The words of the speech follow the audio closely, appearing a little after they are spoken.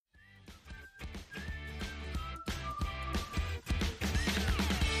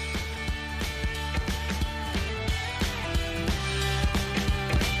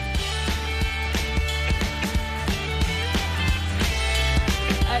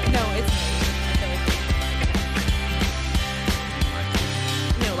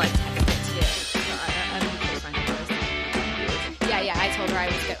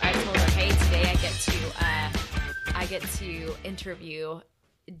to interview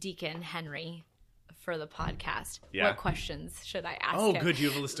Deacon Henry for the podcast. Yeah. What questions should I ask Oh, him? good. You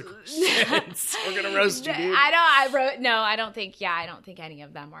have a list of questions. We're going to roast you, dude. I don't think any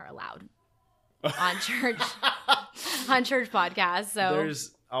of them are allowed on church podcasts. So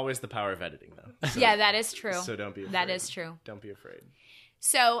There's always the power of editing, though. So, yeah, that is true. So don't be afraid. That is true. Don't be afraid.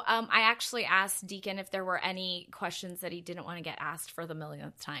 So I actually asked Deacon if there were any questions that he didn't want to get asked for the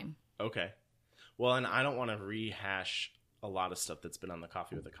millionth time. Okay. Well, and I don't want to rehash a lot of stuff that's been on the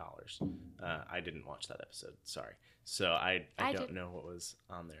Coffee with the Collars. I didn't watch that episode. Sorry. So I don't know what was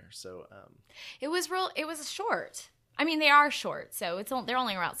on there. So it was short. I mean, they are short, so they're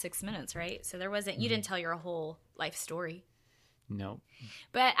only around 6 minutes, right? So there wasn't. You didn't tell your whole life story. No.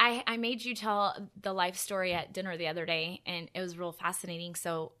 But I made you tell the life story at dinner the other day, and it was real fascinating.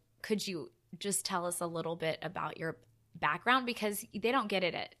 So could you just tell us a little bit about your background, because they don't get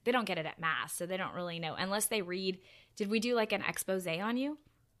it at Mass, so they don't really know unless they read. Did we do like an expose on you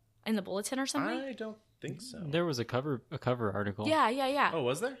in the bulletin or something? I don't think so. There was a cover article. Yeah. Oh,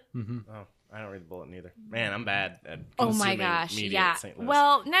 was there? Mm-hmm. Oh, I don't read the bulletin either. Man, I'm bad at Oh my consuming gosh, media yeah. at St. Louis.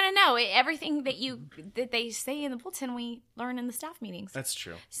 Well, no. Everything that they say in the bulletin, we learn in the staff meetings. That's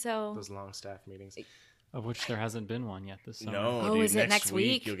true. So Those long staff meetings. Of which there hasn't been one yet this summer. No, Oh, dude, is it next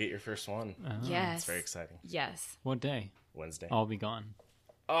week? You'll get your first one. Oh. yes, It's very exciting. Yes. What day? Wednesday. I'll be gone.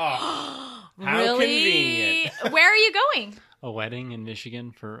 Oh, how Really? convenient. Where are you going? A wedding in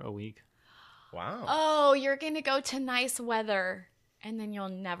Michigan for a week. Wow. Oh, you're going to go to nice weather, and then you'll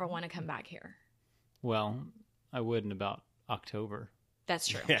never want to come back here. Well, I would in about October. That's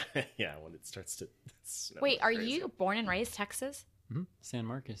true. Yeah, when it starts to snow. Wait, are crazy. you born and raised Texas? Mm-hmm. San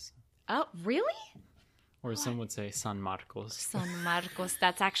Marcos. Oh, really? Or some would say San Marcos. San Marcos.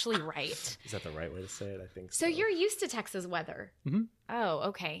 That's actually right. Is that the right way to say it? I think So you're used to Texas weather. Mm-hmm. Oh,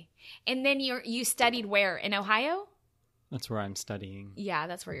 okay. And then you studied where? In Ohio? That's where I'm studying, Yeah,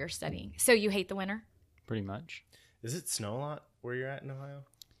 that's where you're studying. So you hate the winter? pretty much. Does it snow a lot where you're at in Ohio?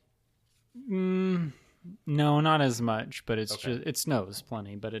 No, not as much, but it's Okay. just it snows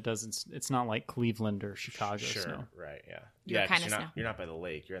plenty, but it doesn't. It's not like Cleveland or Chicago Sure. snow. Right. Yeah. You're 'cause kinda you're snow. You're not by the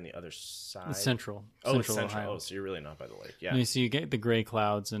lake. You're on the other side. It's central. Oh, it's Central central. Ohio. Oh, so you're really not by the lake. Yeah. And so you get the gray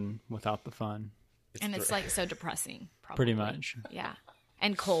clouds and without the fun, It's like so depressing. Probably. pretty much, Yeah.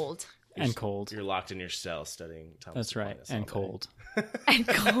 And cold. and cold. You're locked in your cell studying Thomas That's right, Aquinas all and day. cold. And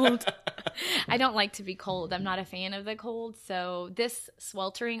cold. I don't like to be cold. I'm not a fan of the cold. So this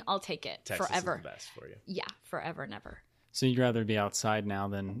sweltering, I'll take it Texas forever. is the best for you. Yeah, forever and ever. So you'd rather be outside now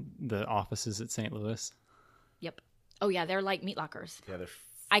than the offices at St. Louis? Yep. Oh yeah, they're like meat lockers. Yeah, they're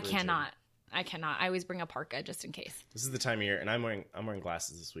I frigid. cannot. I always bring a parka just in case. This is the time of year, and I'm wearing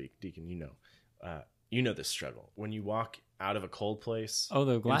glasses this week, Deacon. You know this struggle when you walk out of a cold place. Oh,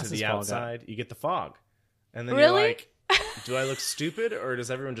 the glasses into the fog up. outside, you get the fog, and then Really? you're like, "Do I look stupid, or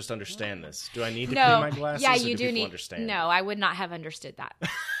does everyone just understand this? Do I need to No. clean my glasses? Yeah, or you do do people need. understand? No, I would not have understood that.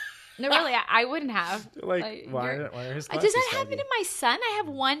 No, really, I wouldn't have. Like, why you're- are his Does glasses that happen foggy? to my son? I have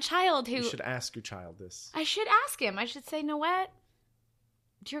one child who You should ask your child this. I should ask him. I should say, "No, what?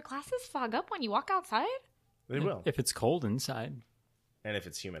 Do your glasses fog up when you walk outside?" They will, If it's cold inside, and if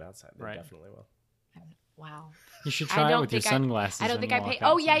it's humid outside, they Right. definitely will. Wow. you should I try it don't with your think I- sunglasses. I don't and think I walk pay.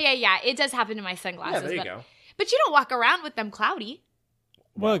 Oh outside. yeah. It does happen to my Yeah, sunglasses. there you but, go. But you don't walk around with them cloudy.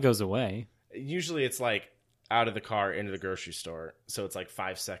 Well, it goes away. Usually, it's like out of the car into the grocery store, so it's like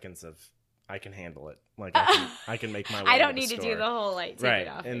 5 seconds of I can handle it. Like I can make my way. I don't to the need to do store. the whole like take right. it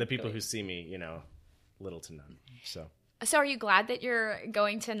off. And the people quickly. who see me, little to none. So So are you glad that you're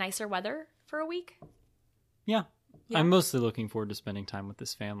going to nicer weather for a week? Yeah. Yeah. I'm mostly looking forward to spending time with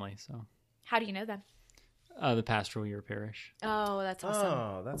this family. So, How do you know them? the pastoral year parish. Oh, that's awesome.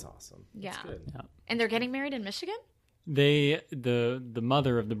 Oh, that's awesome. That's Yeah. good. And they're getting married in Michigan? The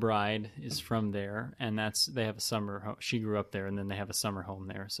mother of the bride is from there, and they have a summer home. She grew up there, and then they have a summer home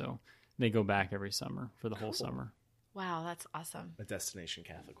there, so they go back every summer for the whole summer. Wow, that's awesome. A destination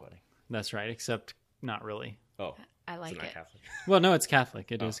Catholic wedding. That's right, except not really. Oh, I is like it not it. Catholic? Well, no, it's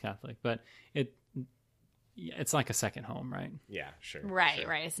Catholic. It is Catholic, but it's like a second home, right? Yeah, sure. Right, sure.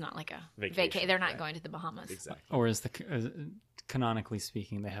 right. It's not like a Vacation, vacation. They're not right. going to the Bahamas. Exactly. Or canonically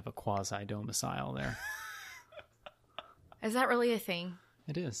speaking, they have a quasi domicile there. Is that really a thing?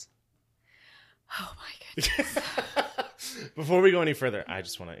 It is. Oh my goodness. Before we go any further, I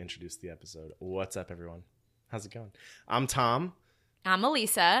just want to introduce the episode. What's up, everyone? How's it going? I'm Tom. I'm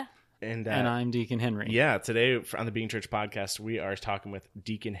Alissa. And I'm Deacon Henry. Yeah, today on the Being Church podcast, we are talking with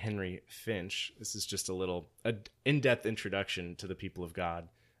Deacon Henry Finch. This is just a in-depth introduction to the people of God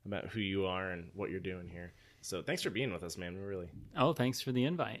about who you are and what you're doing here. So thanks for being with us, man. We really, Oh, thanks for the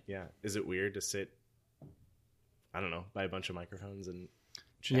invite. yeah. Is it weird to sit I don't know, buy a bunch of microphones and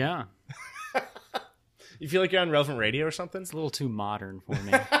chat. Yeah. You feel like you're on Relevant Radio or something? It's a little too modern for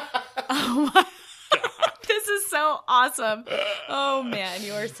me. Oh my God. This is so awesome. Oh man,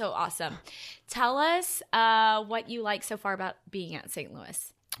 you are so awesome. Tell us what you like so far about being at St.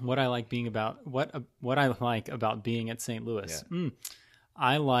 Louis. What I like being about what I like about being at St. Louis. Yeah.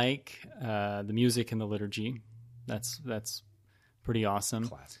 I like the music and the liturgy. That's pretty awesome.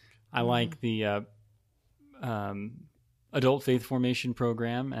 Classic. I like the adult faith formation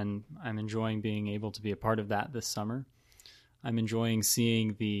program, and I'm enjoying being able to be a part of that this summer. I'm enjoying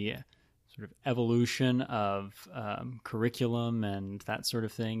seeing the sort of evolution of curriculum and that sort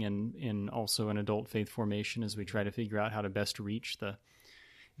of thing, and in also an adult faith formation as we try to figure out how to best reach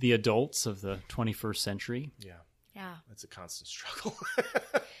the adults of the 21st century. Yeah. It's a constant struggle.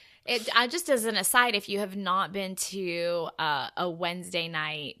 Just as an aside, if you have not been to a Wednesday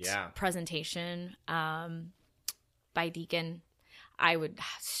night presentation by Deacon, I would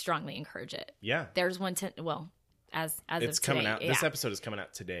strongly encourage it. Yeah. There's one as it's of coming today. out. This episode is coming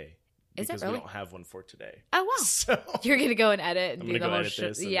out today. Is it because really? we don't have one for today. Oh wow! So you're gonna go and edit and I'm do the gonna go whole edit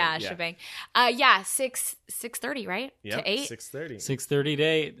this and shebang. 6:30, right? Yeah, to 8. 6:30. 6:30 to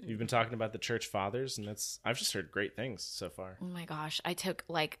 8. You've been talking about the church fathers, and I've just heard great things so far. Oh my gosh, I took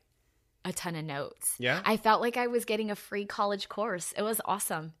like a ton of notes. Yeah, I felt like I was getting a free college course. It was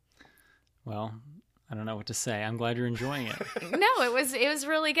awesome. Well, I don't know what to say. I'm glad you're enjoying it. No, it was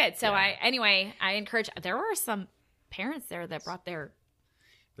really good. So I encourage. There were some parents there that brought their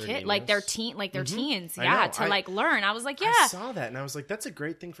kid, like their teens, to learn. I was like, yeah. I saw that, and I was like, that's a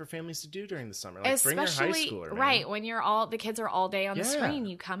great thing for families to do during the summer. Like, bring your high schooler, man. Right, when the kids are all day on the screen,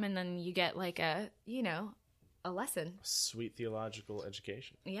 you come and then you get like a lesson. Sweet theological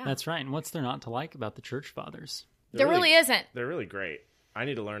education. Yeah, that's right. And what's there not to like about the church fathers? There really isn't. They're really great. I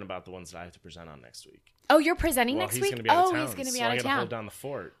need to learn about the ones that I have to present on next week. Oh, you're presenting next week? He's going to be out of town. He's going to be so out I of gotta town. Hold down the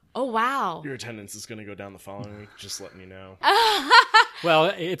fort. Oh, wow. Your attendance is going to go down the following week. Just letting you know.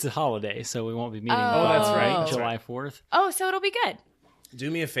 Well, it's a holiday, so we won't be meeting. That's right. July 4th. Oh, so it'll be good.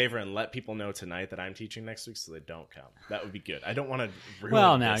 Do me a favor and let people know tonight that I'm teaching next week so they don't come. That would be good. I don't want to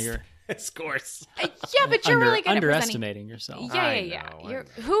ruin this course. Yeah, but you're really good at underestimating yourself. Yeah.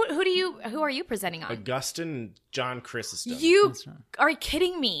 Who are you presenting on? Augustine and John Chrysostom. You are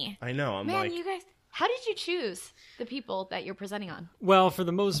kidding me. I know. Man, you guys, how did you choose the people that you're presenting on? Well, for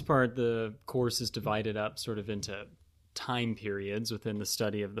the most part, the course is divided up sort of into time periods within the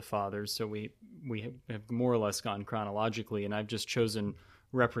study of the fathers. So we have more or less gone chronologically, and I've just chosen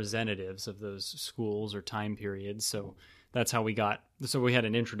representatives of those schools or time periods. So that's how we got. So we had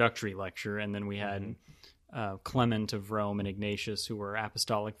an introductory lecture, and then we had Clement of Rome and Ignatius, who were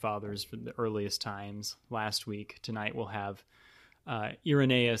apostolic fathers for the earliest times. Last week, tonight we'll have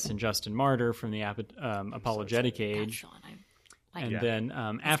Irenaeus and Justin Martyr from the apologetic age. Then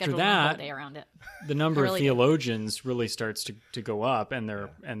after that, the number of theologians really starts to go up, and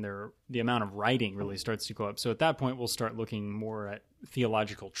the amount of writing really starts to go up. So at that point, we'll start looking more at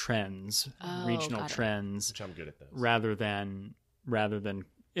theological trends, regional trends, which I'm good at those. rather than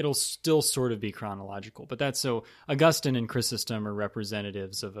it'll still sort of be chronological. But that's so Augustine and Chrysostom are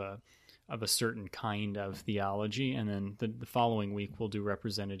representatives of a certain kind of theology, and then the following week we'll do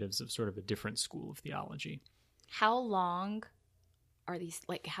representatives of sort of a different school of theology. How long are these?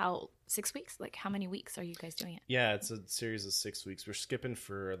 6 weeks? Like, how many weeks are you guys doing it? Yeah, it's a series of 6 weeks. We're skipping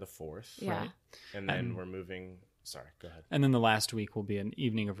for the 4th. Yeah. Right? And then we're moving. Sorry, go ahead. And then the last week will be an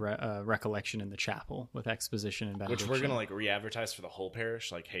evening of recollection in the chapel with exposition and benediction. Which we're going to re-advertise for the whole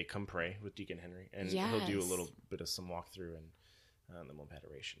parish. Like, hey, come pray with Deacon Henry. And he'll do a little bit of some walkthrough and then we'll have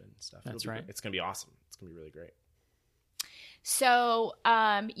adoration and stuff. That's right. It's going to be awesome. It's going to be really great. So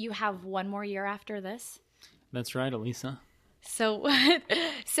you have one more year after this? That's right, Alissa. So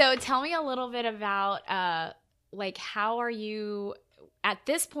tell me a little bit about how are you at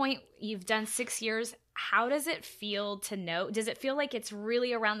this point? You've done 6 years. How does it feel to know? Does it feel like it's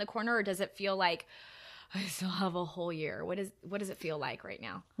really around the corner, or does it feel like I still have a whole year? What does it feel like right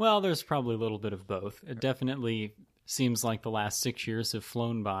now? Well, there's probably a little bit of both. It definitely seems like the last 6 years have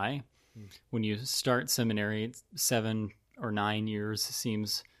flown by. When you start seminary, 7 or 9 years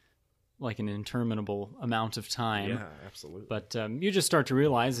seems like an interminable amount of time. Yeah, absolutely. But you just start to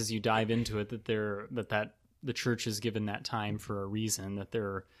realize as you dive into it that the church is given that time for a reason. That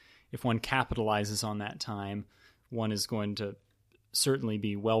if one capitalizes on that time, one is going to certainly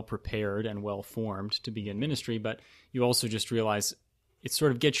be well prepared and well formed to begin ministry. But you also just realize it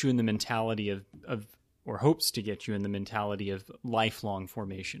sort of gets you in the mentality of or hopes to get you in the mentality of lifelong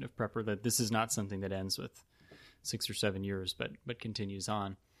formation of prepper. That this is not something that ends with 6 or 7 years, but continues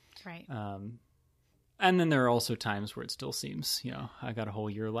on. Right. And then there are also times where it still seems, I got a whole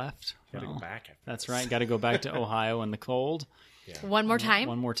year left. Got to go back. That's right. Got to go back to Ohio in the cold. Yeah. One more time.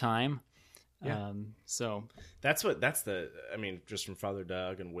 One more time. Yeah. So that's just from Father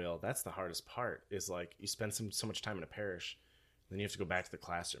Doug and Will, that's the hardest part is like you spend so much time in a parish, then you have to go back to the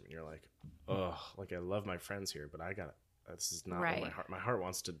classroom and you're like, oh, like I love my friends here, but this is not what my heart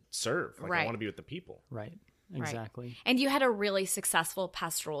wants to serve. Like I want to be with the people. Right. Exactly. Right. And you had a really successful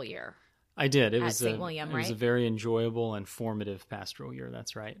pastoral year. I did. It at was St. William, right? It was a very enjoyable and formative pastoral year.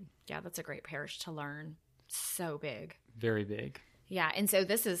 That's right. Yeah, that's a great parish to learn. So big. Very big. Yeah, and so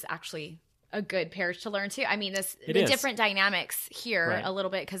this is actually a good parish to learn too. I mean, the is. different dynamics here Right. a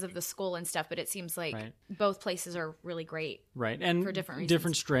little bit because of the school and stuff, but it seems like Right. both places are really great. Right. And for different reasons.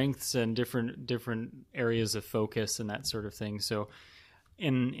 different strengths and different areas of focus and that sort of thing. So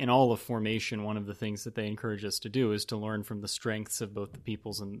in all of formation, one of the things that they encourage us to do is to learn from the strengths of both the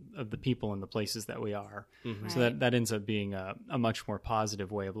people and the places that we are. Mm-hmm. So that ends up being a much more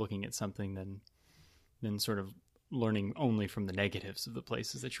positive way of looking at something than sort of learning only from the negatives of the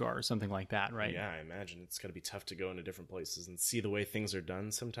places that you are, or something like that, right? Yeah, I imagine it's got to be tough to go into different places and see the way things are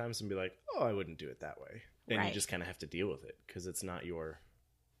done sometimes and be like, oh, I wouldn't do it that way. And you just kind of have to deal with it because it's not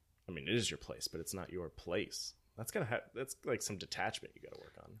it is your place, but it's not your place. That's like some detachment you got to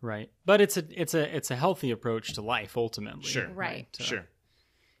work on. Right. But it's a healthy approach to life ultimately. Sure. Right. Sure.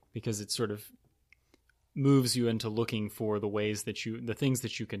 Because it sort of moves you into looking for the things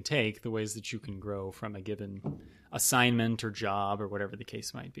that you can take, the ways that you can grow from a given assignment or job or whatever the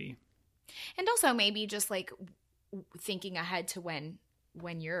case might be. And also maybe just like thinking ahead to when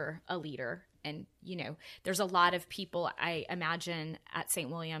you're a leader. And, there's a lot of people, I imagine, at St.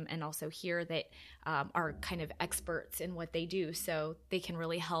 William and also here that are kind of experts in what they do. So they can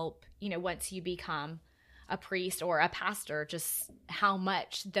really help, once you become a priest or a pastor, just how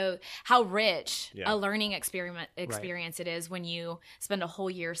rich a learning experience it is when you spend a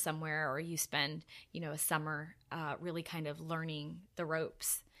whole year somewhere or you spend, a summer really kind of learning the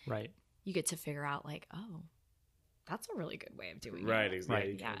ropes. Right. You get to figure out like, oh, that's a really good way of doing it. Right,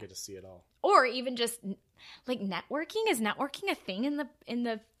 exactly. You kind of get to see it all. Or even just like networking. Is networking a thing in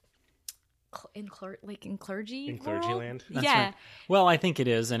clergy? In clergy land? That's yeah. right. Well, I think it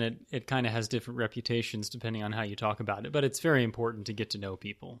is, and it kind of has different reputations depending on how you talk about it. But it's very important to get to know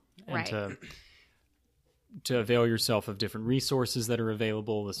people and Right. to avail yourself of different resources that are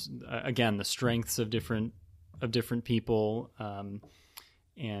available. Again, the strengths of different people,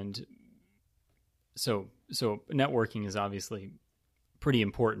 and so networking is obviously pretty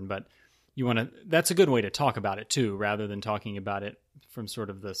important. But that's a good way to talk about it too, rather than talking about it from sort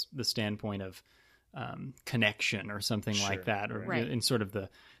of the standpoint of connection or something like that, or Right. in sort of the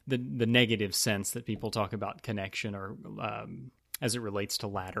negative sense that people talk about connection or as it relates to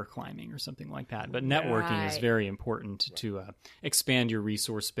ladder climbing or something like that. But networking is Right. very important to expand your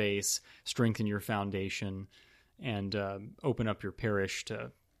resource base, strengthen your foundation, and open up your parish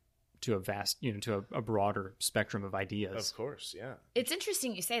to a vast, to a broader spectrum of ideas. Of course, yeah. It's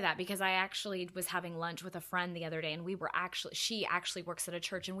interesting you say that because I actually was having lunch with a friend the other day, and she actually works at a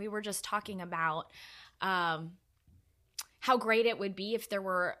church, and we were just talking about how great it would be if there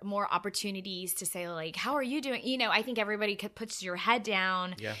were more opportunities to say like, how are you doing? I think everybody puts your head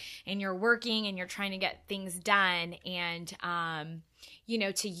down and you're working and you're trying to get things done, and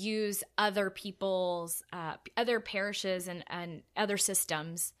to use other people's other parishes and other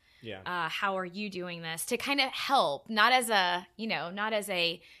systems. Yeah. How are you doing this to kind of help, not as a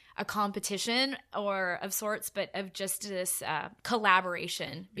competition or of sorts, but of just this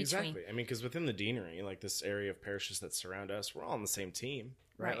collaboration between. Exactly. I mean, because within the deanery, like this area of parishes that surround us, we're all on the same team,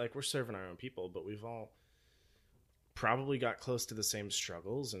 right? Like we're serving our own people, but we've all probably got close to the same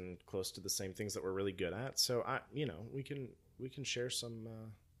struggles and close to the same things that we're really good at. So we can share some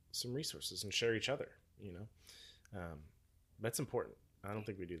resources and share each other. That's important. I don't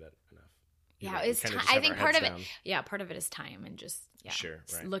think we do that enough. Yeah, it's I think part of it is time and just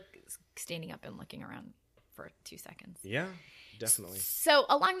standing up and looking around for 2 seconds. Yeah, definitely. So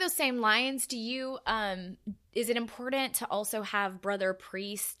along those same lines, do you is it important to also have brother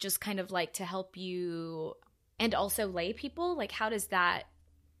priests just kind of like to help you, and also lay people? Like is that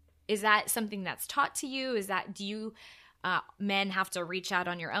something that's taught to you? Do you men have to reach out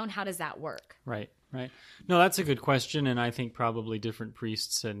on your own? How does that work? Right. No, that's a good question, and I think probably different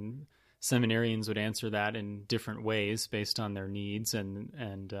priests and seminarians would answer that in different ways based on their needs and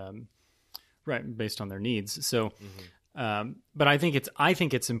based on their needs. So, but I think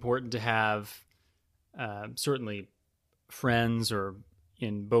it's important to have certainly friends, or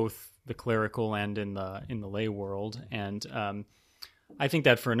in both the clerical and in the lay world, and I think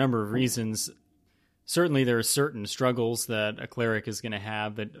that for a number of reasons. certainly there are certain struggles that a cleric is going to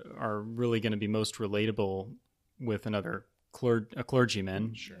have that are really going to be most relatable with another a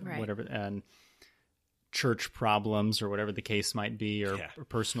clergyman, Sure. Right. whatever, and church problems or whatever the case might be, or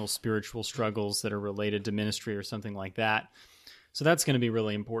personal spiritual struggles that are related to ministry or something like that. So that's going to be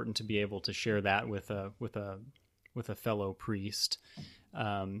really important to be able to share that with a fellow priest.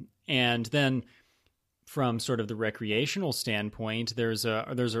 And then from sort of the recreational standpoint,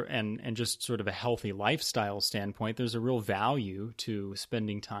 and just sort of a healthy lifestyle standpoint, there's a real value to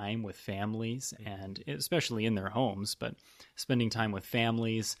spending time with families, and especially in their homes, but spending time with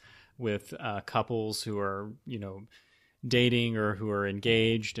families, with couples who are, dating or who are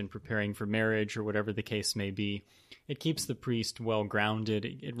engaged and preparing for marriage or whatever the case may be. It keeps the priest well grounded.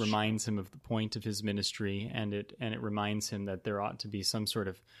 It reminds him of the point of his ministry, and it reminds him that there ought to be some sort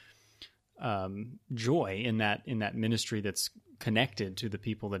of joy in that ministry that's connected to the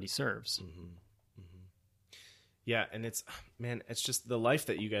people that he serves. Mm-hmm. Mm-hmm. Yeah, and it's just the life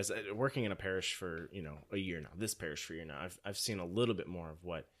that you guys, working in a parish for a year now, this parish for a year now, I've seen a little bit more of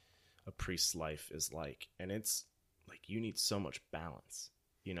what a priest's life is like, and it's like you need so much balance,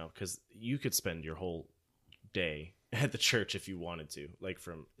 because you could spend your whole day at the church if you wanted to, like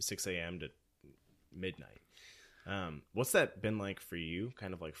from 6 a.m. to midnight. What's that been like for you,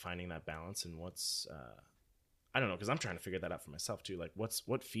 kind of like finding that balance, and what's I don't know, because I'm trying to figure that out for myself too, like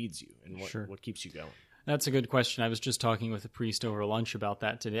what feeds you and what keeps you going? That's a good question. I was just talking with a priest over lunch about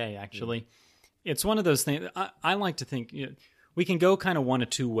that today, actually. It's one of those things I like to think we can go kind of one of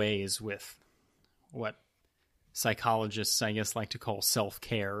two ways with what psychologists, I guess, like to call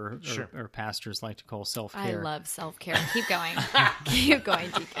self-care, or pastors like to call self-care. I love self-care. Keep going. Keep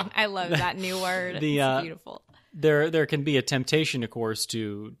going, Deacon. I love that new word. It's beautiful. There can be a temptation, of course,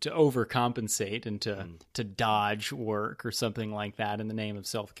 to overcompensate and to dodge work or something like that in the name of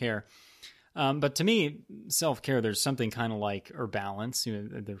self-care. But to me, self-care, there's something kind of like, or balance,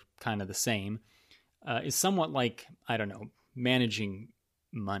 they're kind of the same, is somewhat like, I don't know, managing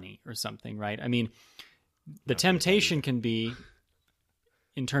money or something, right? I mean, the temptation can be,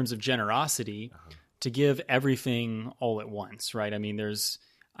 in terms of generosity, to give everything all at once, right? I mean,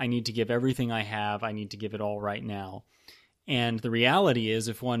 I need to give everything I have. I need to give it all right now. And the reality is,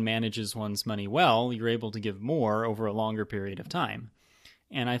 if one manages one's money well, you're able to give more over a longer period of time.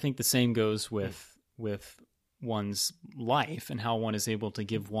 And I think the same goes with one's life and how one is able to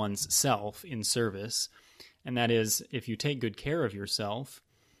give one's self in service. And that is, if you take good care of yourself,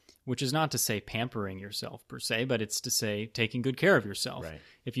 which is not to say pampering yourself per se, but it's to say taking good care of yourself. Right.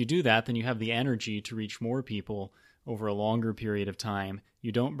 If you do that, then you have the energy to reach more people over a longer period of time.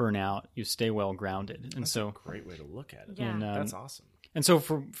 You don't burn out. You stay well grounded. And that's a great way to look at it. Yeah. And, that's awesome. And so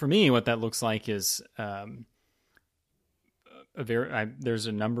for me, what that looks like is there's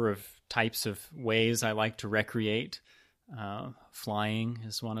a number of types of ways I like to recreate. Flying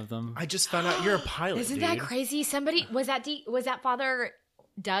is one of them. I just found out you're a pilot. Isn't that crazy? Somebody was that Father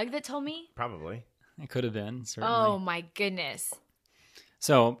Doug that told me? Probably. It could have been, certainly. Oh my goodness.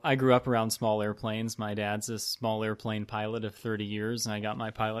 So I grew up around small airplanes. My dad's a small airplane pilot of 30 years, and I got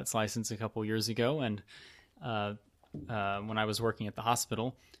my pilot's license a couple years ago. And when I was working at the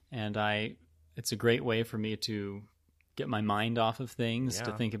hospital, and it's a great way for me to get my mind off of things,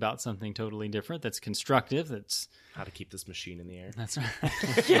 to think about something totally different that's constructive, that's how to keep this machine in the air. That's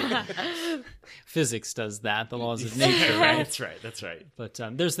right. Physics does that, the laws of nature, right? That's right. But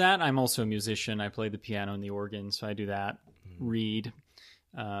there's that. I'm also a musician. I play the piano and the organ, so I do that. Read,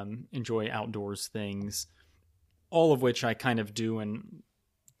 enjoy outdoors things, all of which I kind of do in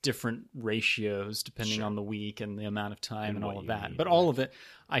different ratios depending on the week and the amount of time and all of that. But all of it,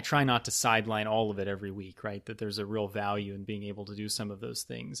 I try not to sideline all of it every week, right? That there's a real value in being able to do some of those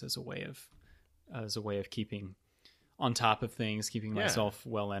things as a way of keeping on top of things, keeping myself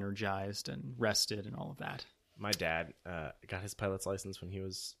well energized and rested and all of that. My dad got his pilot's license when he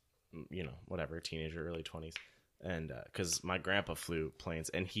was, teenager, early 20s. And because my grandpa flew planes,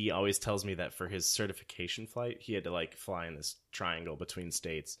 and he always tells me that for his certification flight, he had to fly in this triangle between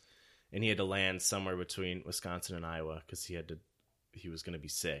states, and he had to land somewhere between Wisconsin and Iowa because he was going to be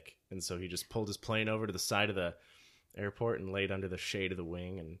sick. And so he just pulled his plane over to the side of the airport and laid under the shade of the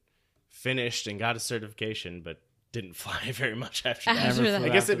wing and finished and got his certification, but didn't fly very much after that. I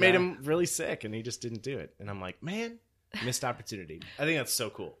guess it made him really sick, and he just didn't do it. And I'm like, man, missed opportunity. I think that's so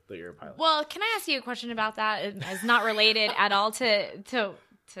cool that you're a pilot. Well, can I ask you a question about that? It's not related at all to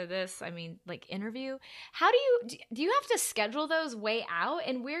this. I mean, interview. How do you have to schedule those way out?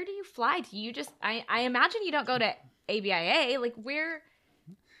 And where do you fly? Do you just? I imagine you don't go to ABIA. Where?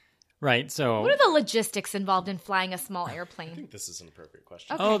 Right. So what are the logistics involved in flying a small I airplane? think this is an appropriate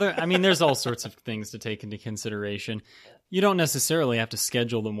question. Okay. there's all sorts of things to take into consideration. You don't necessarily have to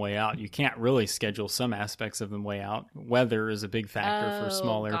schedule them way out. You can't really schedule some aspects of them way out. Weather is a big factor for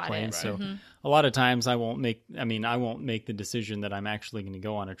small got airplanes. it. So Mm-hmm. a lot of times I won't make the decision that I'm actually going to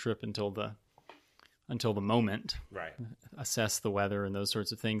go on a trip until the moment. Right. Assess the weather and those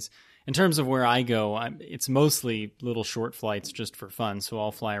sorts of things. In terms of where I go, it's mostly little short flights just for fun. So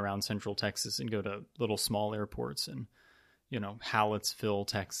I'll fly around Central Texas and go to little small airports and, Hallettsville,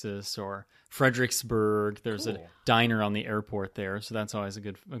 Texas, or Fredericksburg. There's a diner on the airport there, so that's always a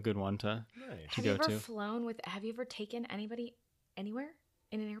good one to Have go you ever to. have you ever taken anybody anywhere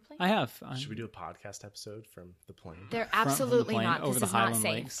in an airplane? I have. Should we do a podcast episode from the plane? They're From the absolutely plane not. over This the is not Highland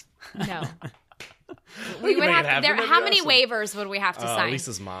safe. Lakes. No. We would can make have it happen. there. That'd How be many awesome. waivers would we have to sign?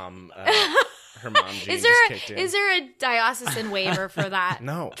 Lisa's mom, her mom gene Is just kicked in. there a diocesan waiver for that?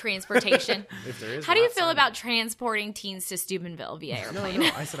 No. transportation? If there is, How do you not feel signing about it. transporting teens to Steubenville via airplane?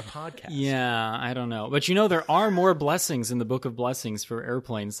 No, I said a podcast. Yeah, I don't know. But there are more blessings in the Book of Blessings for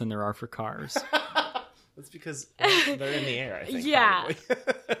airplanes than there are for cars. That's because they're in the air, I think. Yeah. probably.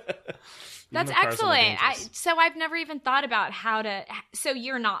 Even That's though cars are more excellent. dangerous. So I've never even thought about how to. So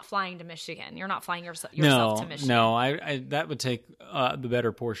you're not flying to Michigan. You're not flying yourself to Michigan. No. I that would take the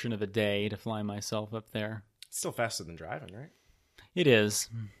better portion of a day to fly myself up there. It's still faster than driving, right? It is.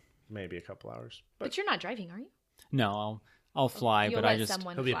 Maybe a couple hours. But you're not driving, are you? No, I'll fly, You'll but let I just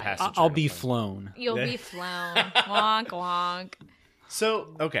someone He'll be a fly. passenger. I'll be Plane. flown. You'll be flown. Wonk wonk. So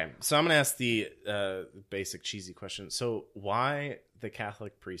I'm going to ask the basic cheesy question. So why the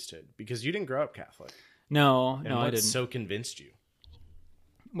Catholic priesthood? Because you didn't grow up Catholic. No, And I what didn't. so convinced you?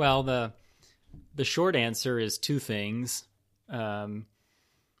 Well, the short answer is two things. I'd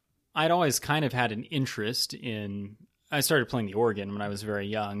always kind of had an interest in. I started playing the organ when I was very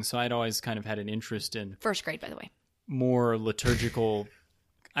young, so I'd always kind of had an interest in First grade, by the way. more liturgical.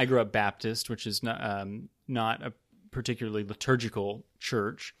 I grew up Baptist, which is not a particularly liturgical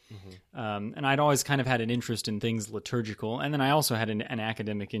church, and I'd always kind of had an interest in things liturgical, and then I also had an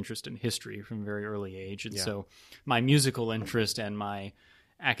academic interest in history from a very early age, and so my musical interest and my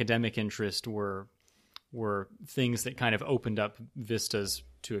academic interest were things that kind of opened up vistas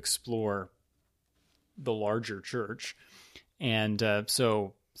to explore the larger church. And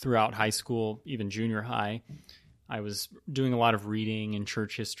so throughout high school, even junior high, I was doing a lot of reading in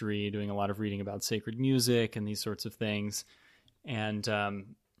church history, doing a lot of reading about sacred music and these sorts of things. And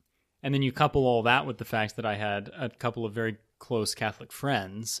then you couple all that with the fact that I had a couple of very close Catholic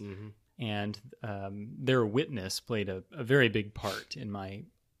friends, and their witness played a very big part in my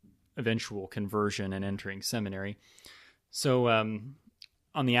eventual conversion and entering seminary. So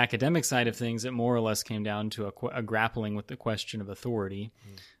on the academic side of things, it more or less came down to a grappling with the question of authority.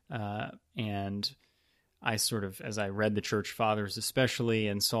 And I sort of, as I read the church fathers especially,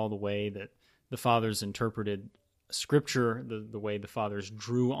 and saw the way that the fathers interpreted scripture, the way the fathers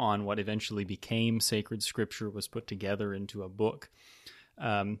drew on what eventually became sacred scripture, was put together into a book.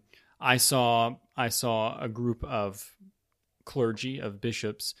 I saw a group of clergy, of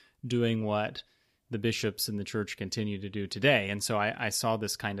bishops, doing what the bishops in the church continue to do today. And so I saw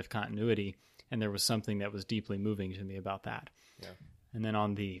this kind of continuity, and there was something that was deeply moving to me about that. Yeah. And then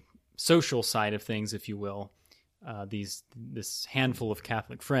on the social side of things, if you will, this handful of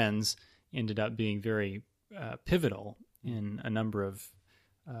Catholic friends ended up being very pivotal in a number of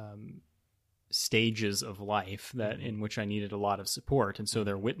stages of life in which I needed a lot of support. And so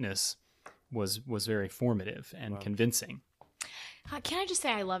their witness was very formative and convincing. Can I just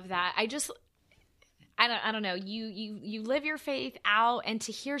say I love that? I don't know. You live your faith out, and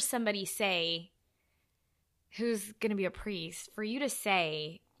to hear somebody say, who's going to be a priest, for you to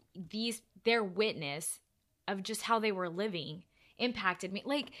say their witness of just how they were living impacted me.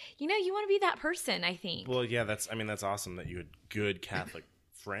 Like, you want to be that person, I think. Well, yeah, that's awesome that you had good Catholic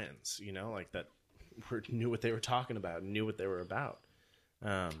friends, like that knew what they were talking about, knew what they were about.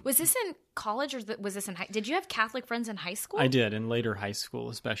 Was this in college, or was this in high? Did you have Catholic friends in high school? I did, in later high school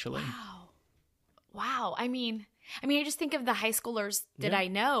especially. Wow. I mean, I just think of the high schoolers that I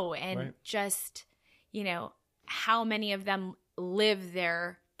know, and just, how many of them live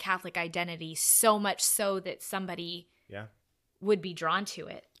their Catholic identity so much so that somebody would be drawn to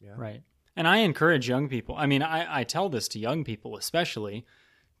it. Yeah. Right. And I encourage young people. I mean, I tell this to young people especially,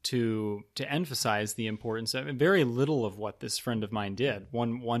 to emphasize the importance of very little of what this friend of mine did.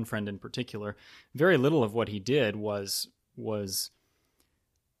 One friend in particular, very little of what he did was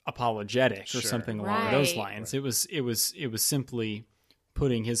apologetic or something along those lines. Right. It was simply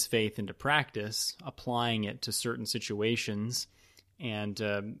putting his faith into practice, applying it to certain situations, And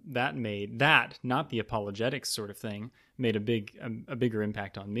that made that, not the apologetics sort of thing, made a bigger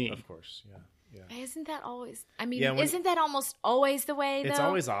impact on me. Of course, yeah. Isn't that always? I mean, isn't that almost always the way? It's though?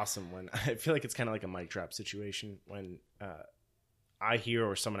 always awesome when I feel like it's kind of like a mic drop situation when I hear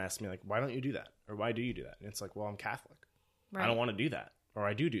or someone asks me like, "Why don't you do that?" or "Why do you do that?" And it's like, "Well, I'm Catholic. Right. I don't want to do that, or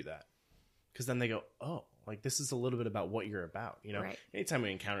I do that." Because then they go, "Oh, like this is a little bit about what you're about." You know, anytime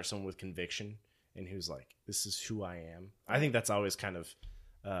we encounter someone with conviction and who's like, "This is who I am," I think that's always kind of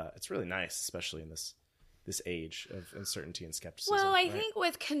it's really nice, especially in this age of uncertainty and skepticism. Well, I think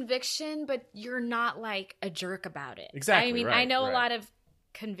with conviction, but you're not like a jerk about it. Exactly. I mean, I know a lot of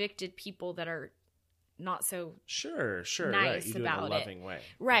convicted people that are not so sure nice you do about it in a loving way.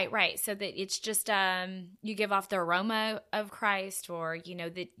 Right. So that it's just you give off the aroma of Christ, or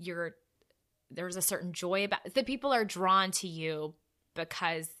that there's a certain joy about that people are drawn to you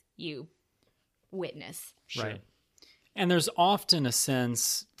because you witness. Sure. Right. And there's often a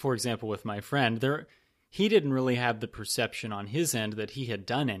sense, for example, with my friend, he didn't really have the perception on his end that he had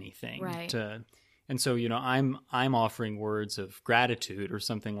done anything. Right. And so, I'm offering words of gratitude or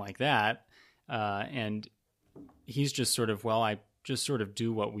something like that. And he's just sort of, I just sort of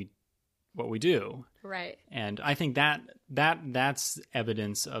do what we do. Right. And I think that's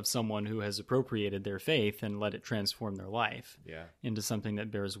evidence of someone who has appropriated their faith and let it transform their life into something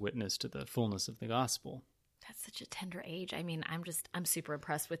that bears witness to the fullness of the gospel. That's such a tender age. I mean, I'm super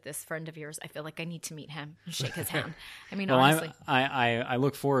impressed with this friend of yours. I feel like I need to meet him and shake his hand. I mean, honestly. I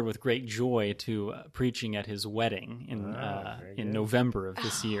look forward with great joy to preaching at his wedding in November of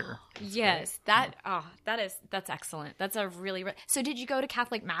this year. Yes, that's excellent. That's a really. So, did you go to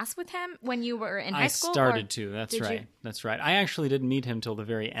Catholic Mass with him when you were in high school? I started to. That's right. That's right. I actually didn't meet him till the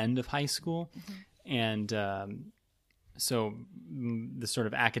very end of high school, and. So the sort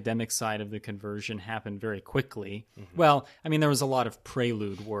of academic side of the conversion happened very quickly. Mm-hmm. Well, I mean, there was a lot of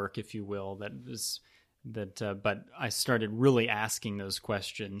prelude work, if you will, but I started really asking those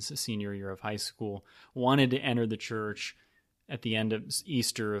questions senior year of high school. Wanted to enter the church at the end of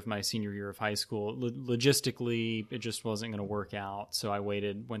Easter of my senior year of high school. Logistically, it just wasn't going to work out. So I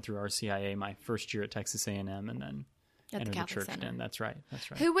went through RCIA my first year at Texas A&M, and then entered the church then. That's right.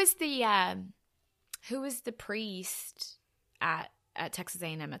 Who was the priest at Texas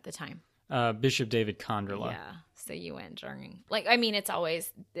A&M at the time? Bishop David Condrela. Yeah. So you went during, it's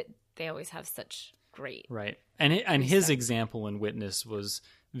always, they always have such great. Right. And his example and witness was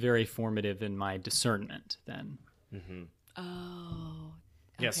very formative in my discernment then. Mm-hmm. Oh.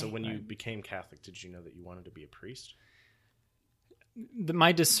 Okay. Yeah. So when you became Catholic, did you know that you wanted to be a priest?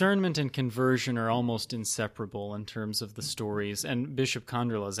 My discernment and conversion are almost inseparable in terms of the stories, and Bishop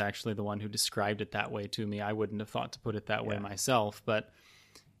Condrela is actually the one who described it that way to me. I wouldn't have thought to put it that way myself, but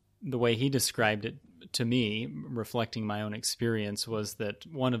the way he described it to me, reflecting my own experience, was that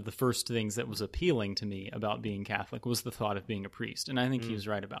one of the first things that was appealing to me about being Catholic was the thought of being a priest, and I think he was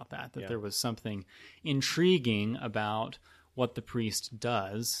right about that there was something intriguing about what the priest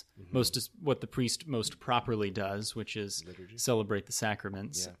does, what the priest most properly does, which is liturgy, celebrate the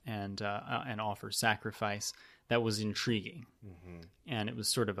sacraments and offer sacrifice. That was intriguing, and it was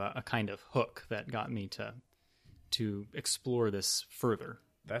sort of a kind of hook that got me to explore this further.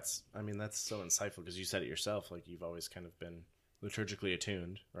 That's so insightful, because you said it yourself. Like, you've always kind of been liturgically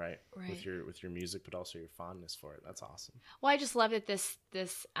attuned, right? With your music, but also your fondness for it. That's awesome. Well, I just love that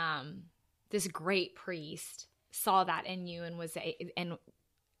this great priest saw that in you and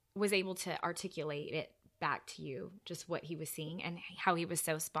was able to articulate it back to you, just what he was seeing and how he was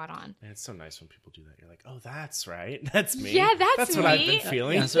so spot on. And it's so nice when people do that. You're like, oh, that's right. That's me. Yeah, that's me. What I've been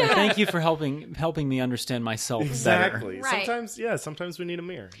feeling. Thank you for helping me understand myself exactly. better. Right. Sometimes we need a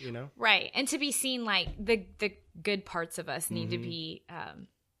mirror, Right. And to be seen, like, the good parts of us need to be,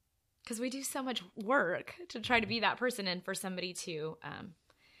 because we do so much work to try to be that person, and for somebody to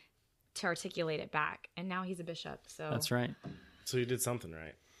articulate it back. And now he's a bishop. So that's right. So you did something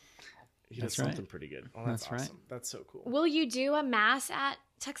right. He did something pretty good. Oh, that's awesome. Right. That's so cool. Will you do a mass at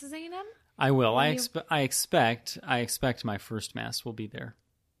Texas A&M? I will. I expect my first mass will be there.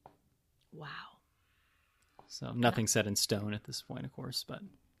 Wow. So nothing set in stone at this point, of course, but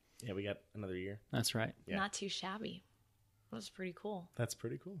yeah, we got another year. That's right. Yeah. Not too shabby. That's pretty cool. That's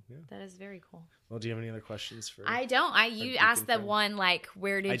pretty cool. Yeah. That is very cool. Well, do you have any other questions for? I don't. You asked the one, like,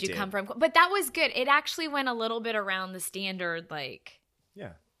 where did you come from? But that was good. It actually went a little bit around the standard, like.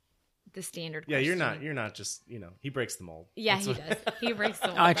 Yeah. The standard. Yeah, question. You're not just, he breaks the mold. Yeah, he does. He breaks the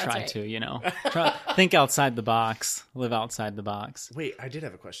mold. I try to, think outside the box, live outside the box. Wait, I did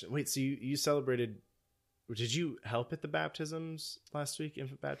have a question. Wait, so you celebrated Did you help at the baptisms last week,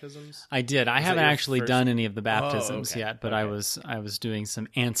 infant baptisms? I did. I haven't actually done any of the baptisms yet, but okay. I was doing some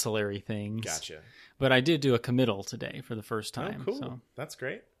ancillary things. Gotcha. But I did do a committal today for the first time. Oh, cool. So. That's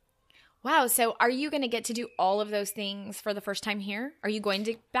great. Wow. So are you going to get to do all of those things for the first time here? Are you going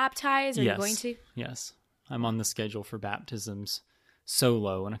to baptize? Are you going to? Yes. I'm on the schedule for baptisms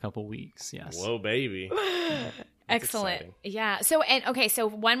solo in a couple weeks. Yes. Whoa, baby. Excellent. Exciting. Yeah. So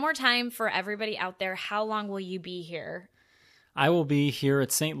one more time for everybody out there, how long will you be here? I will be here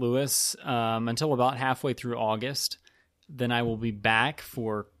at St. Louis until about halfway through August. Then I will be back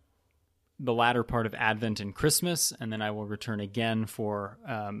for the latter part of Advent and Christmas, and then I will return again for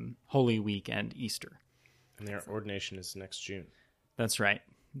Holy Week and Easter. And their ordination is next June. That's right.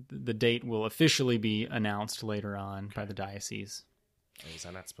 The date will officially be announced later on by the diocese. Oh, is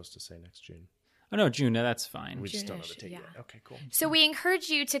I not supposed to say next June? Oh, no, June. No, that's fine. We just don't know the date yeah. yet. Okay, cool. So we encourage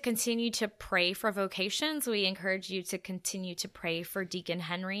you to continue to pray for vocations. We encourage you to continue to pray for Deacon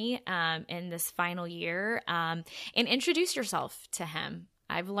Henry in this final year and introduce yourself to him.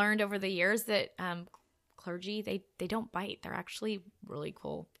 I've learned over the years that clergy, they don't bite. They're actually really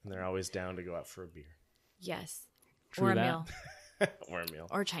cool. And they're always down to go out for a beer. Yes. True or a that. meal. Or a meal.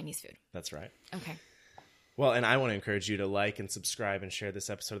 Or Chinese food. That's right. Okay. Well, and I want to encourage you to like and subscribe and share this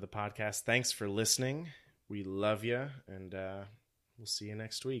episode of the podcast. Thanks for listening. We love you, and we'll see you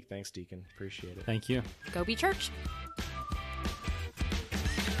next week. Thanks, Deacon. Appreciate it. Thank you. Go be church.